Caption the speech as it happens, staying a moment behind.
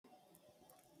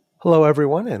Hello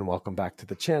everyone and welcome back to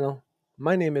the channel.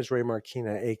 My name is Ray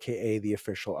Marquina, aka the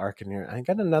Official Arcaneer, and I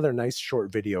got another nice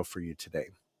short video for you today.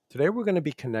 Today we're going to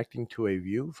be connecting to a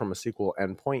view from a SQL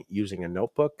endpoint using a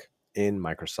notebook in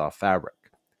Microsoft Fabric.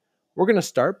 We're going to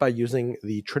start by using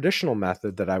the traditional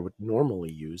method that I would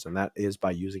normally use, and that is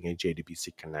by using a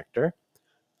JDBC connector.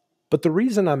 But the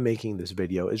reason I'm making this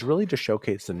video is really to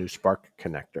showcase the new Spark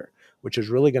connector, which is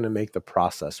really going to make the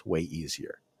process way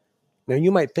easier. Now,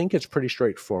 you might think it's pretty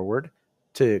straightforward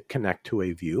to connect to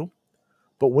a view,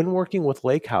 but when working with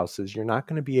lakehouses, you're not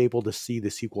going to be able to see the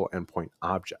SQL endpoint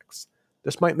objects.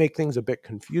 This might make things a bit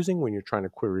confusing when you're trying to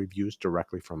query views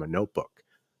directly from a notebook.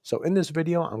 So in this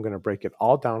video, I'm going to break it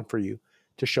all down for you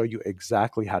to show you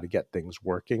exactly how to get things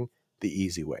working the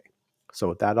easy way. So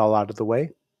with that all out of the way,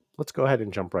 let's go ahead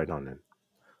and jump right on in.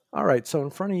 All right, so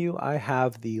in front of you, I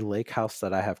have the lakehouse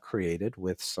that I have created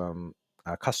with some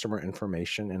customer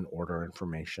information and order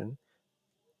information.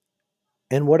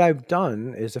 And what I've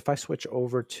done is if I switch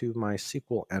over to my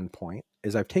SQL endpoint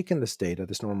is I've taken this data,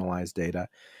 this normalized data,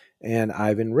 and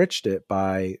I've enriched it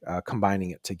by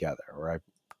combining it together, or I've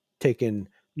taken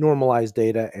normalized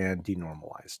data and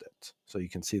denormalized it. So you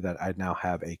can see that I now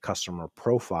have a customer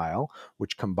profile,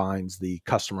 which combines the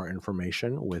customer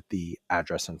information with the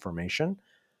address information,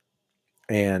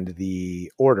 and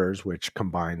the orders, which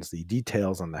combines the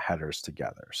details and the headers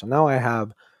together. So now I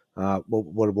have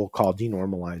what we'll call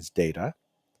denormalized data.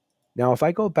 Now, if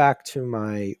I go back to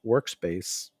my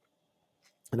workspace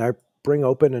and I bring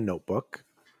open a notebook,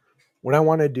 what I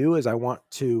want to do is I want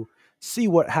to see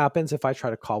what happens if I try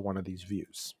to call one of these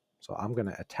views. So I'm going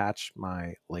to attach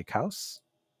my lakehouse.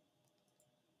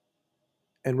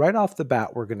 And right off the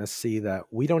bat, we're going to see that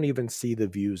we don't even see the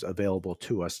views available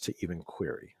to us to even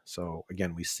query. So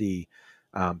again, we see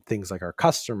things like our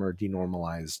customer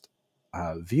denormalized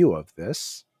view of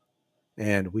this,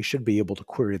 and we should be able to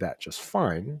query that just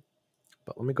fine.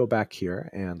 But let me go back here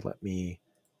and let me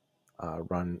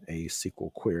run a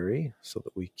SQL query so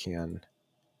that we can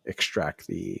extract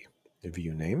the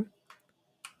view name.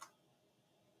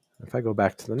 If I go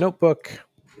back to the notebook,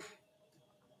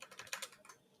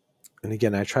 and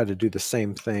again, I try to do the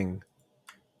same thing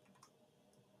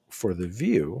for the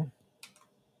view,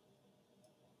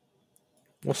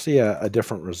 we'll see a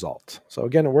different result. So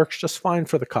again, it works just fine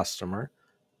for the customer.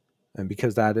 And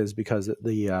because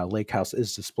the Lakehouse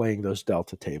is displaying those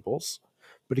Delta tables.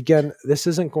 But again, this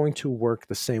isn't going to work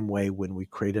the same way when we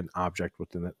create an object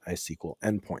within a SQL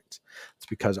endpoint. It's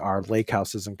because our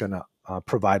Lakehouse isn't going to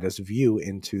provide us view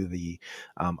into the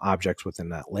objects within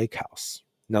that Lakehouse.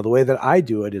 Now, the way that I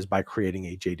do it is by creating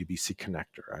a JDBC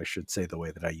connector. I should say the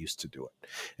way that I used to do it.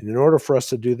 And in order for us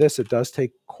to do this, it does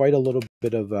take quite a little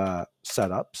bit of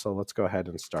setup. So let's go ahead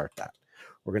and start that.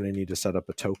 We're going to need to set up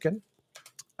a token,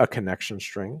 a connection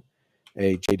string,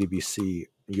 a JDBC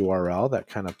URL that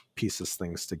kind of pieces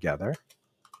things together.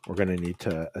 We're going to need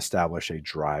to establish a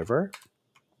driver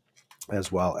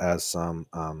as well as some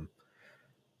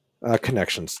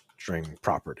connection string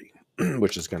property,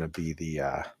 which is going to be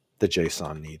the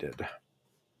JSON needed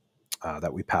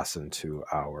that we pass into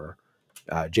our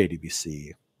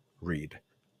JDBC read.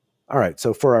 All right,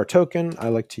 so for our token, I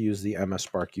like to use the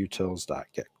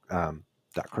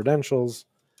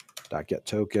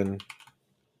mssparkutils.getCredentials.getToken,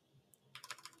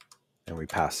 and we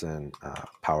pass in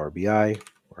Power BI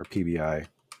or PBI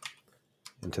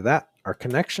into that. Our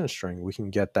connection string, we can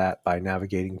get that by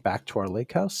navigating back to our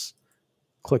Lakehouse,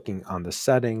 clicking on the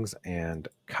settings and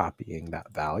copying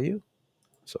that value.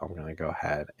 So I'm going to go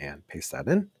ahead and paste that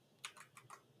in.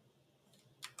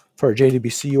 For a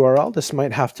JDBC URL, this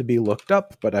might have to be looked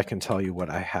up, but I can tell you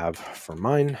what I have for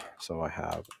mine. So I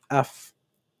have F,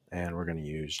 and we're going to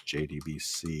use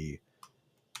JDBC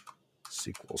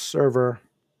SQL Server ://,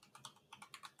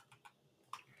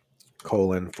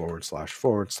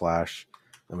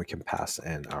 and we can pass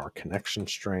in our connection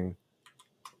string,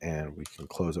 and we can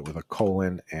close it with a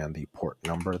colon and the port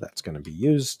number that's going to be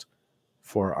used.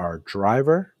 For our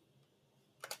driver,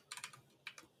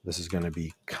 this is going to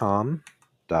be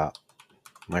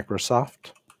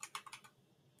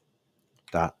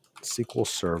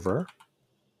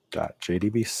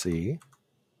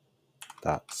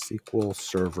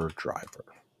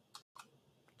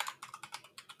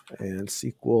And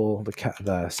SQL,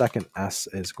 the second S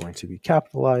is going to be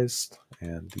capitalized,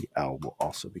 and the L will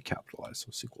also be capitalized,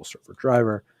 so SQL Server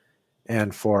Driver.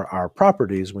 And for our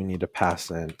properties, we need to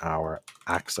pass in our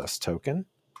access token.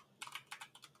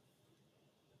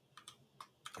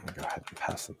 I'm going to go ahead and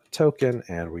pass in the token,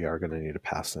 and we are going to need to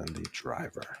pass in the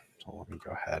driver. So let me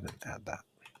go ahead and add that.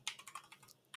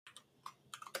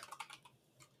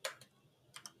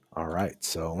 All right,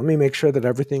 so let me make sure that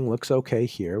everything looks okay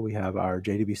here. We have our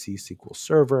JDBC SQL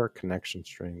Server connection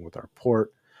string with our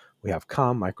port. We have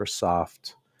com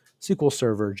Microsoft SQL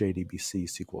Server, JDBC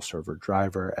SQL Server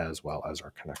driver, as well as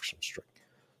our connection string.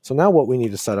 So now what we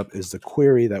need to set up is the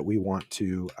query that we want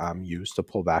to use to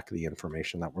pull back the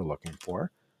information that we're looking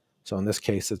for. So in this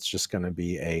case, it's just going to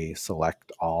be a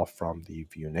select all from the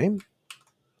view name.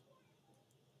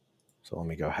 So let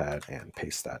me go ahead and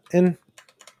paste that in.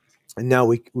 And now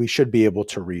we should be able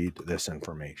to read this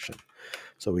information.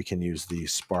 So we can use the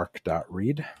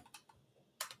spark.read,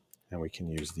 and we can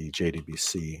use the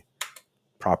JDBC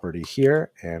property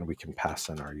here, and we can pass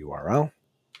in our URL.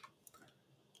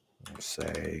 Let's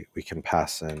say we can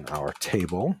pass in our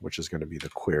table, which is going to be the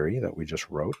query that we just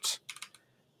wrote,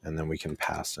 and then we can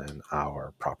pass in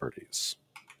our properties,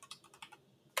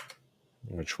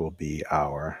 which will be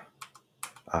our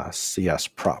CS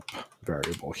prop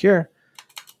variable here.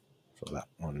 So that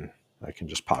one I can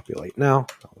just populate now.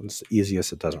 That one's the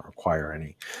easiest. It doesn't require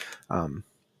any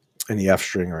F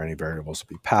string or any variables to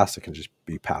be passed. It can just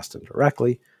be passed in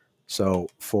directly. So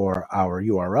for our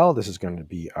URL, this is going to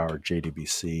be our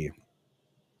JDBC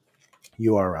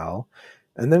URL.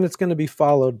 And then it's going to be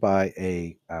followed by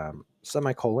a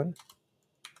semicolon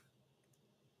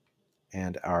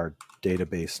and our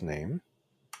database name.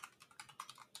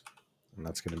 And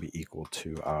that's going to be equal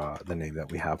to the name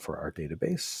that we have for our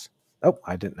database. Oh,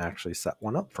 I didn't actually set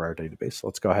one up for our database. So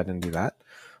let's go ahead and do that.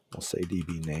 We'll say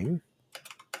DB name.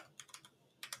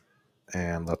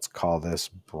 And let's call this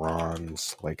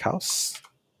Bronze Lakehouse,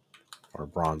 or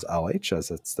Bronze LH,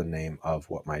 as it's the name of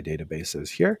what my database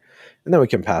is here. And then we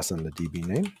can pass in the DB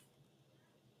name.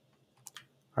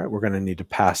 All right, we're going to need to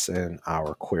pass in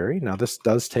our query. Now this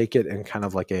does take it in kind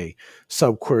of like a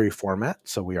subquery format.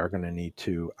 So we are going to need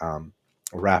to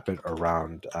wrap it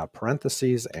around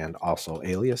parentheses and also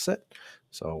alias it.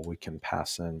 So we can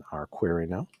pass in our query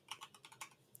now.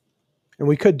 And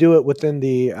we could do it within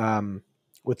the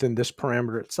within this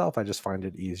parameter itself. I just find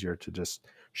it easier to just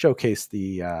showcase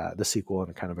the SQL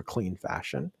in kind of a clean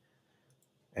fashion.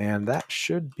 And that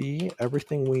should be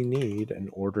everything we need in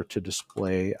order to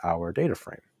display our data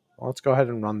frame. Well, let's go ahead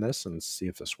and run this and see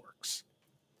if this works.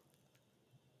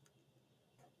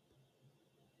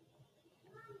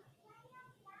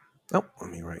 Oh,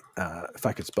 let me write, if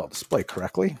I could spell display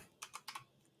correctly.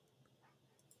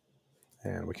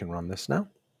 And we can run this now.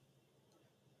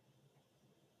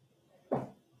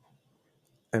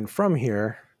 And from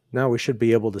here, now we should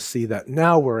be able to see that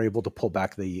now we're able to pull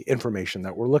back the information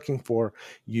that we're looking for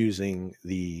using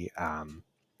the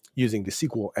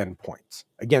SQL endpoints.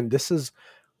 Again, this is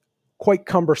quite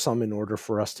cumbersome in order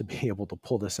for us to be able to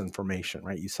pull this information,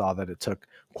 right? You saw that it took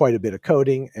quite a bit of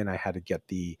coding, and I had to get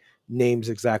the names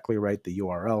exactly right, the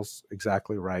URLs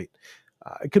exactly right.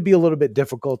 It could be a little bit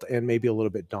difficult and maybe a little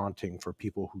bit daunting for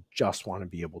people who just want to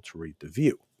be able to read the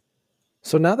view.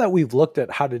 So now that we've looked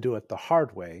at how to do it the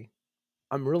hard way,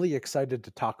 I'm really excited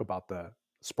to talk about the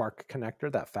Spark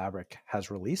connector that Fabric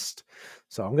has released.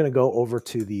 So I'm going to go over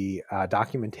to the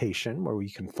documentation where we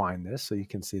can find this. So you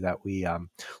can see that we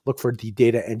look for the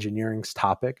data engineering's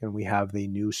topic, and we have the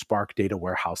new Spark data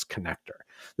warehouse connector.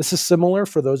 This is similar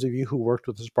for those of you who worked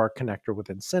with the Spark connector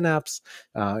within Synapse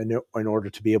in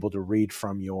order to be able to read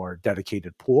from your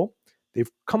dedicated pool. They've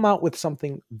come out with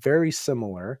something very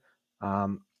similar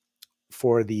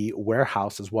for the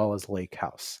warehouse as well as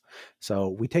Lakehouse. So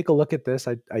we take a look at this.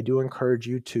 I do encourage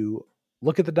you to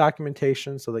look at the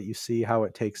documentation so that you see how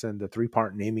it takes in the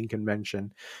three-part naming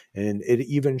convention. And it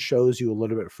even shows you a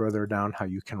little bit further down how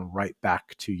you can write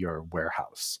back to your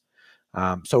warehouse.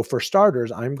 So for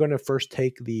starters, I'm going to first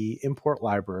take the import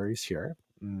libraries here,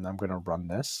 and I'm going to run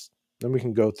this. Then we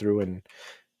can go through and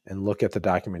look at the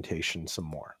documentation some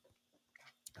more.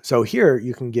 So here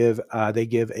you can they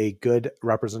give a good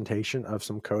representation of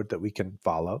some code that we can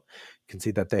follow. You can see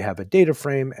that they have a data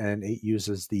frame, and it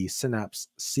uses the Synapse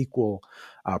SQL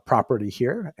property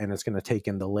here, and it's going to take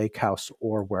in the Lakehouse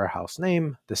or warehouse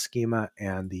name, the schema,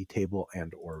 and the table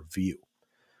and or view.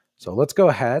 So let's go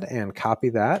ahead and copy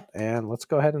that, and let's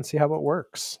go ahead and see how it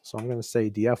works. So I'm going to say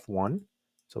df1.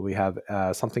 So we have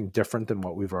something different than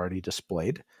what we've already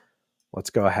displayed.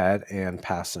 Let's go ahead and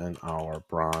pass in our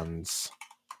Bronze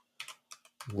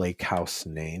Lakehouse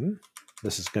name.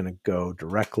 This is going to go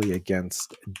directly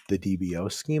against the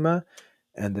DBO schema,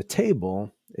 and the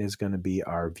table is going to be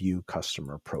our view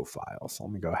customer profile. So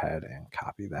let me go ahead and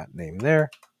copy that name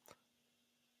there.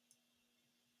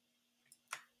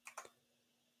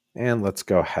 And let's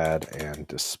go ahead and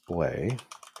display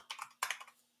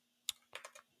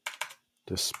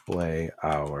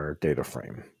our data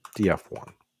frame,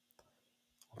 df1.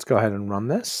 Let's go ahead and run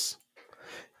this.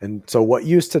 And so what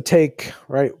used to take,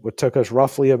 right, what took us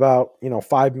roughly about,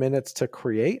 5 minutes to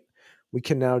create, we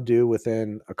can now do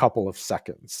within a couple of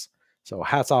seconds. So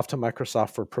hats off to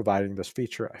Microsoft for providing this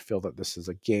feature. I feel that this is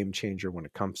a game changer when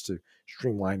it comes to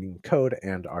streamlining code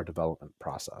and our development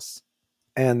process.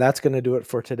 And that's going to do it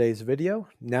for today's video.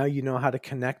 Now you know how to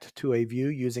connect to a view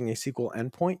using a SQL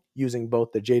endpoint using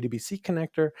both the JDBC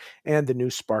connector and the new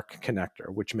Spark connector,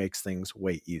 which makes things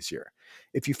way easier.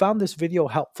 If you found this video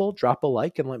helpful, drop a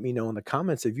like and let me know in the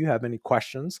comments if you have any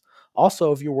questions.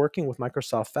 Also, if you're working with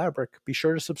Microsoft Fabric, be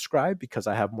sure to subscribe because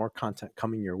I have more content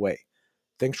coming your way.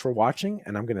 Thanks for watching,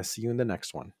 and I'm going to see you in the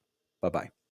next one. Bye-bye.